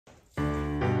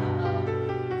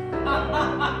Well,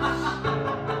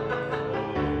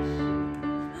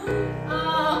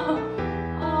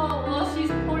 she's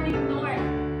pointing north.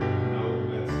 No,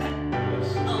 that's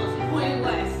Oh, she's pointing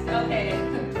west. Okay.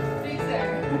 Fix her.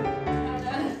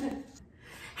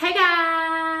 Hey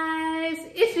guys,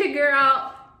 it's your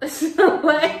girl,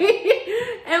 Shalae,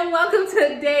 and welcome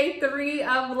to day 3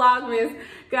 of Vlogmas.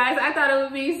 Guys, I thought it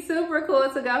would be super cool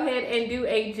to go ahead and do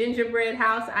a gingerbread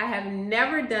house. I have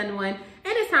never done one, and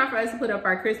it's time for us to put up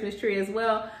our Christmas tree as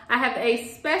well. I have a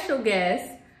special guest.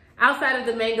 Outside of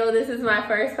the mango, this is my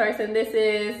first person. This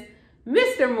is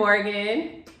Mr.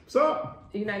 Morgan. What's up?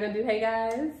 You're not gonna do hey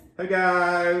guys? Hey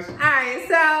guys. All right,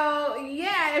 so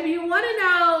yeah, if you want to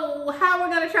know how we're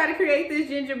gonna try to create this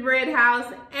gingerbread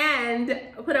house and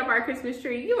put up our Christmas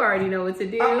tree, you already know what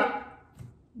to do.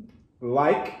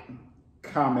 Like,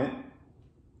 comment,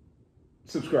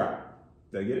 subscribe.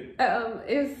 Did I get it?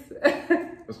 It's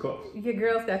That's close. your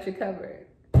girl's got you covered.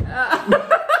 All right,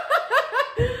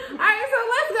 so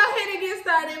let's go ahead and get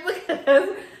started because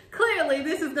clearly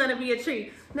this is gonna be a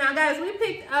treat. Now, guys, we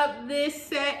picked up this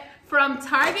set from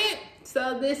Target.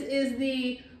 So this is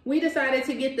we decided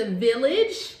to get the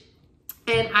Village,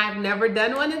 and I've never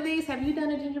done one of these. Have you done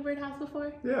a gingerbread house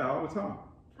before? Yeah, all the time.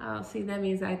 Oh, see, that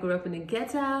means I grew up in the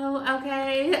ghetto,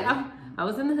 okay? I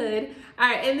was in the hood. All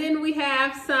right, and then we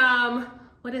have some,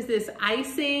 what is this,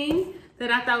 icing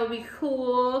that I thought would be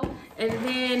cool. And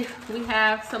then we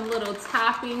have some little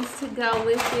toppings to go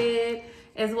with it,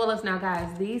 as well as, now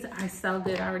guys, these are so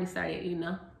good. I already started eating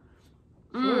them.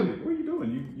 What are you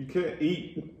doing? You can't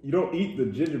eat, you don't eat the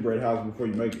gingerbread house before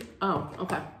you make it. Oh,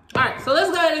 okay. All right, so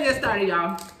let's go ahead and get started,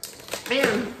 y'all.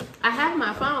 And I have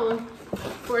my phone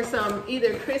for some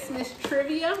either Christmas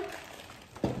trivia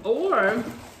or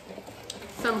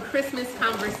some Christmas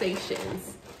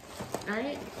conversations. All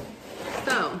right,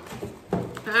 so, all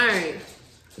right.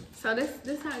 So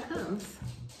this how it comes.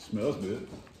 Smells good.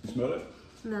 You smell it?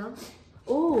 No.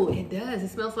 Oh, it does. It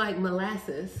smells like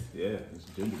molasses. Yeah, it's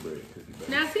gingerbread cookie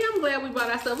batter. Now, see, I'm glad we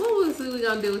brought our stuff. What was we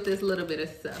gonna do with this little bit of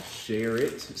stuff? Share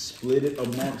it, split it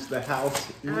amongst the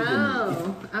house.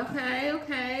 Oh,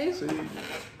 okay. See,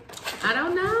 I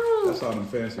don't know. that's all them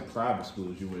fancy private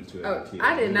schools you went to as a kid.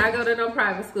 I did not go to no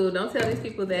private school. Don't tell these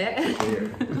people that.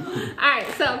 All right,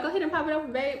 so go ahead and pop it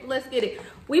open, babe. Let's get it.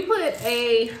 We put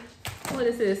what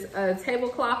is this? A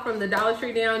tablecloth from the Dollar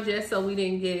Tree down just so we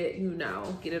didn't get,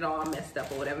 get it all messed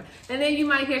up or whatever. And then you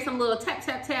might hear some little tap,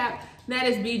 tap, tap. That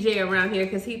is BJ around here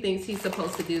because he thinks he's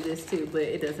supposed to do this too, but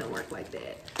it doesn't work like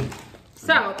that.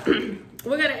 So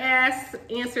we're gonna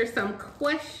answer some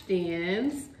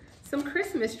questions, some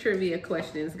Christmas trivia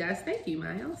questions, guys. Thank you,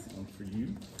 Miles. One for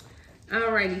you.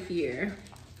 Alrighty here.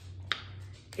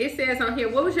 It says on here,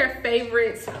 what was your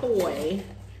favorite toy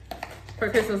for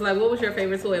Christmas? Like, what was your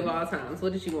favorite toy of all times?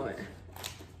 What did you want?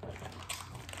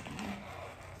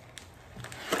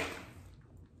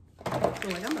 I'm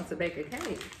like, I'm about to bake a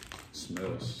cake.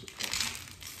 Smells.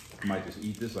 I might just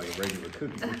eat this like a regular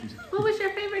cookie. What was your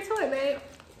favorite toy, babe?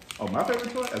 Oh, my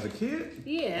favorite toy as a kid?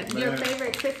 Yeah, Man. your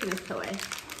favorite Christmas toy.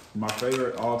 My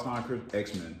favorite all-time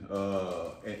X-Men,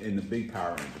 in the big Power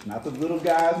Rangers. Not the little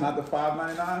guys, not the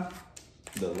 $5.99.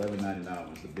 The $11.99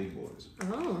 was the big boys.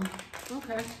 Oh,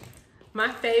 okay.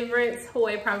 My favorite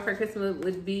toy probably for Christmas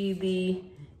would be the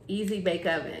Easy Bake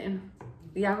Oven.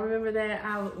 Y'all remember that?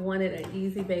 I wanted an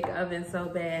Easy Bake Oven so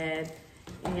bad,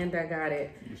 and I got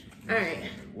it. All right.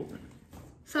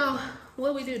 So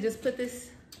what we do? Just put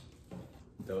this.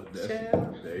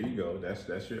 There you go. That's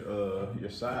your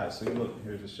size. See, look,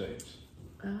 here's the shapes.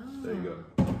 Oh. There you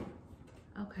go.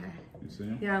 Okay. You see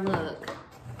them? Y'all look.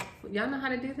 Y'all know how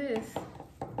to do this.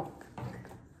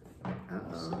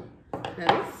 Uh-oh.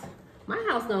 Now this, my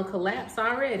house gonna collapse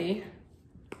already.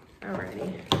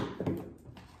 Alrighty.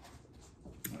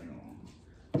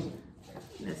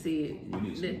 Let's see.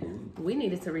 We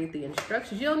needed to read the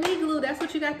instructions. You don't need glue. That's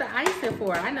what you got the icing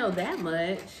for. I know that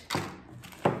much.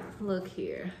 Look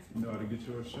here. You know how to get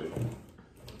your shape?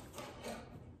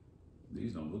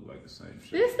 These don't look like the same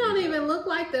shape. This don't even look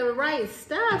like the right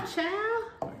stuff,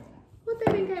 child. What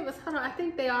they didn't give us? Hold on. I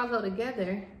think they all go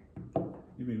together.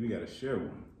 You mean we gotta share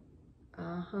one?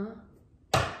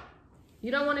 Uh-huh.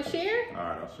 You don't want to share? All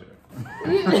right, I'll share.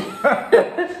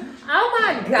 Oh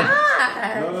my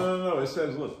God. No. It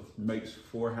says, look, makes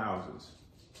 4 houses.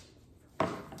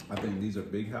 I think these are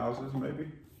big houses,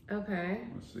 maybe. Okay.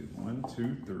 Let's see. 1,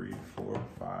 2, 3, 4,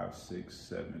 5, 6,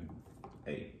 7,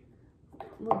 8.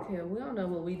 Look here. We don't know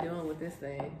what we doing with this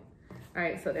thing. All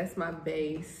right. So that's my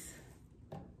base.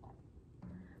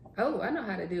 Oh, I know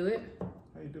how to do it.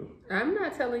 How you do it? I'm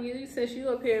not telling you since you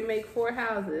up here make 4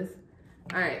 houses.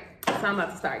 All right. So I'm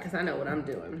about to start because I know what I'm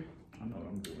doing. I know what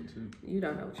I'm doing too. You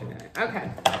don't know what you're doing.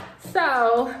 Okay.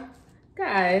 So,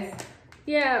 guys,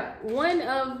 yeah, let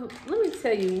me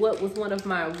tell you what was one of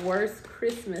my worst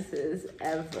Christmases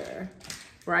ever,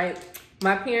 right?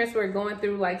 My parents were going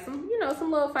through like some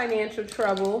little financial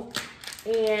trouble,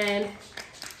 and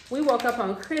we woke up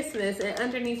on Christmas, and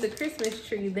underneath the Christmas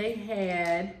tree, they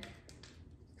had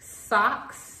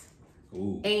socks.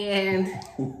 Ooh. And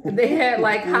they had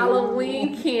like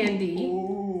Halloween candy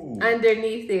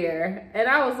underneath there. And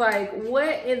I was like,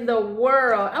 what in the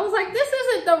world? I was like, this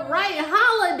isn't the right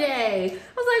holiday. I was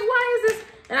like, why is this?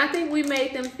 And I think we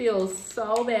made them feel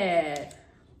so bad.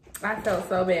 I felt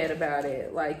so bad about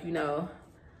it. Like, right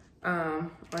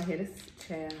here, this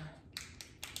chair.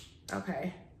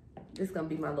 Okay. This is gonna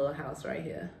be my little house right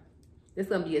here. This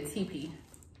is gonna be a teepee.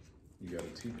 You got a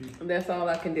teepee? That's all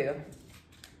I can do.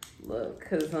 Look,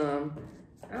 cause I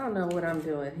don't know what I'm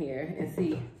doing here. And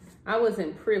see, I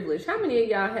wasn't privileged. How many of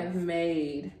y'all have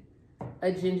made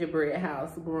a gingerbread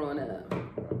house growing up?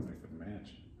 I'll make a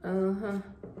mansion.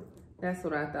 That's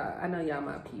what I thought. I know y'all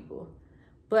my people.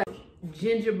 But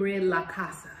Gingerbread La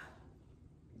Casa,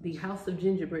 the house of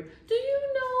gingerbread. Do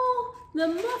you know the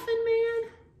Muffin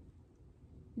Man?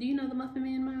 Do you know the Muffin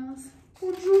Man, Miles?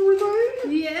 What's your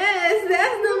name? Yes,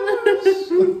 that's the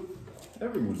Muffin.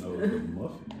 Everyone knows the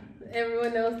Muffin Man.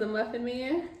 Everyone knows the Muffin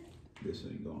Man? This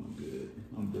ain't going good.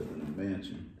 I'm building a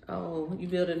mansion. Oh, you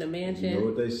building a mansion? You know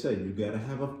what they say, you gotta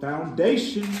have a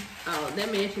foundation. Oh, that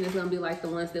mansion is gonna be like the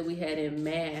ones that we had in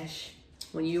MASH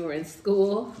when you were in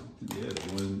school. Yeah,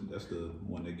 that's the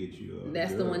one that gets you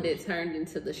That's girls. the one that turned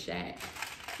into the shack.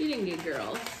 You didn't get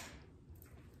girls.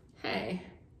 Hey,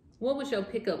 what was your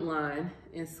pickup line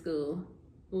in school?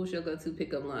 What was your go-to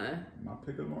pickup line? My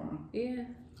pickup line? Yeah.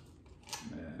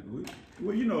 Man,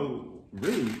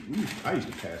 I used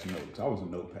to pass notes. I was a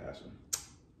note passer.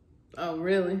 Oh,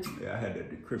 really? Yeah, I had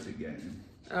that decrypted game.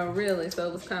 Oh, really? So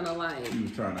it was kind of like... He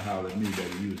was trying to holler at me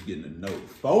that he was getting a note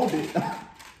folded.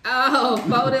 Oh,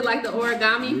 folded like the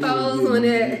origami folds when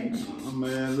it... Oh,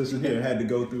 man, listen here. I had to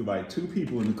go through like 2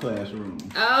 people in the classroom.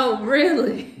 Oh,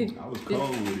 really? I was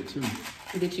cold with it too.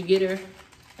 Did you get her?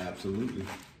 Absolutely.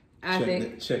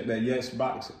 Check that yes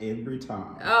box every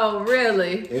time. Oh,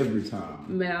 really? Every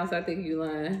time. Mouse, I think you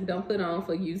lying. Don't put on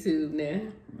for YouTube now.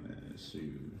 Man,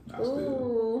 shoot.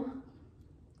 Ooh.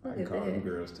 I can call them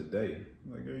girls today.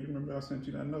 Like, hey, you remember I sent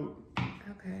you that note?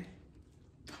 Okay.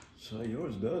 So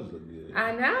yours does look good.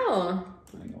 I know.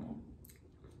 Hang on.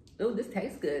 Oh, this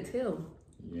tastes good too.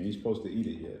 You ain't supposed to eat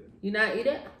it yet. You not eat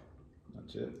it?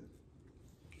 Not yet.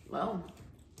 Well,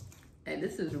 and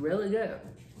this is really good.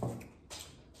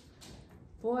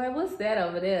 Boy, what's that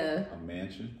over there? A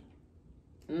mansion.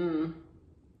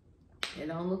 It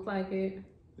don't look like it.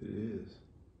 It is.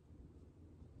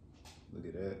 Look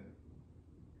at that.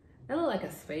 That look like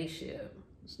a spaceship.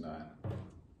 It's not.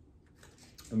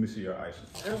 Let me see your icing.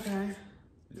 Okay.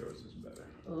 Yours is better.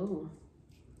 Oh,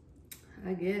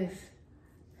 I guess.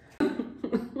 What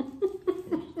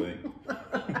you think?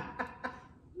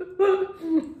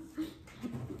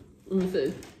 Let me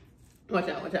see. Watch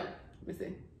out, watch out. Let me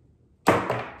see.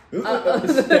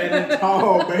 Standing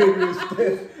tall, baby.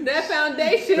 That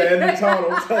foundation. Standing tall.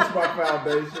 Don't touch my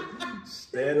foundation.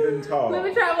 Standing tall. Let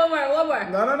me try one more.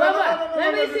 No.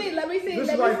 Let me see. This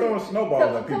is like throwing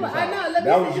snowballs at people's house. I know. Let me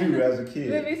that see. was you as a kid.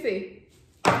 Let me see.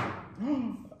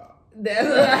 That's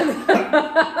what I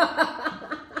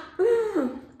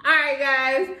All right,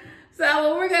 guys. So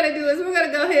what we're gonna do is we're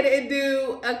gonna go ahead and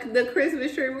do the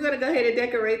Christmas tree. We're gonna go ahead and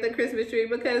decorate the Christmas tree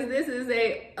because this is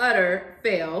a utter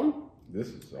fail. This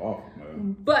is awful,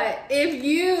 man. But if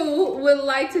you would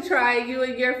like to try you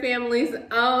and your family's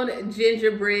own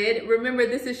gingerbread, remember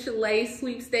this is Shalae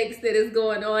sweepstakes that is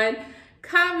going on.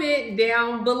 Comment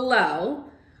down below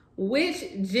which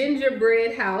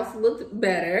gingerbread house looked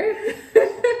better.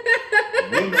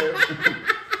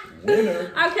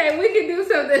 Winner. Okay, we can do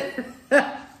something.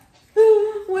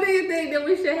 What do you think that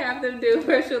we should have them do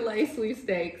for Shalae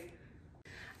sweepstakes?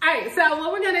 All right, so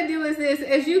what we're gonna do is this.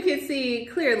 As you can see,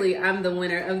 clearly I'm the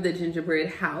winner of the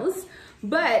gingerbread house.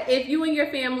 But if you and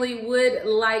your family would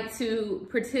like to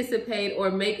participate or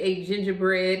make a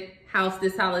gingerbread house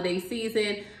this holiday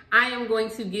season, I am going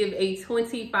to give a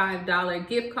 $25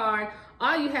 gift card.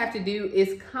 All you have to do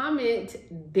is comment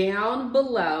down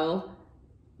below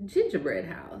gingerbread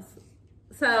house.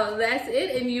 So that's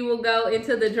it, and you will go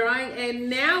into the drawing. And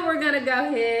now we're gonna go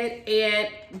ahead and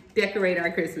decorate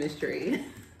our Christmas tree.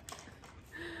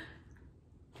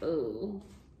 Ooh.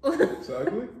 It's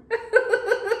ugly.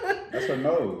 That's her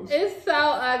nose. It's so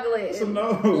ugly. It's a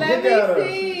nose. Let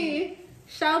me see.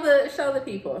 Show the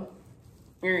people.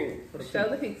 Show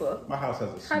the people. My house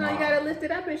has a smile. Hold on, you gotta lift it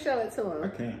up and show it to them. I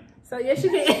can't. So yes, you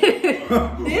can.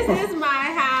 This is my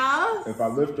house. If I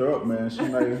lift her up, man, she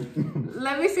may.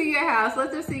 Let me see your house.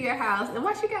 Let them see your house. And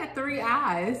why she got 3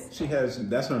 eyes? She has.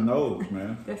 That's her nose,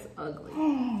 man. That's ugly.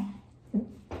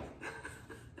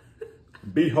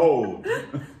 Behold.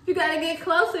 You gotta get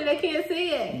closer. They can't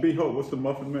see it. Behold. What's the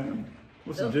muffin man?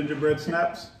 What's the gingerbread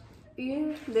snaps?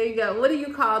 Yeah, there you go. What do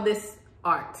you call this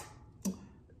art?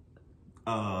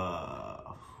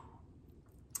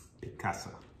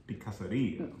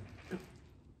 Picasseria.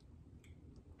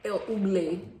 El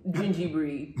Ugle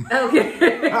Gingerbread. Okay.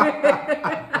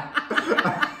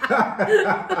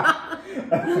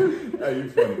 Hey, you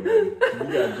funny, man. You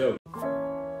got jokes.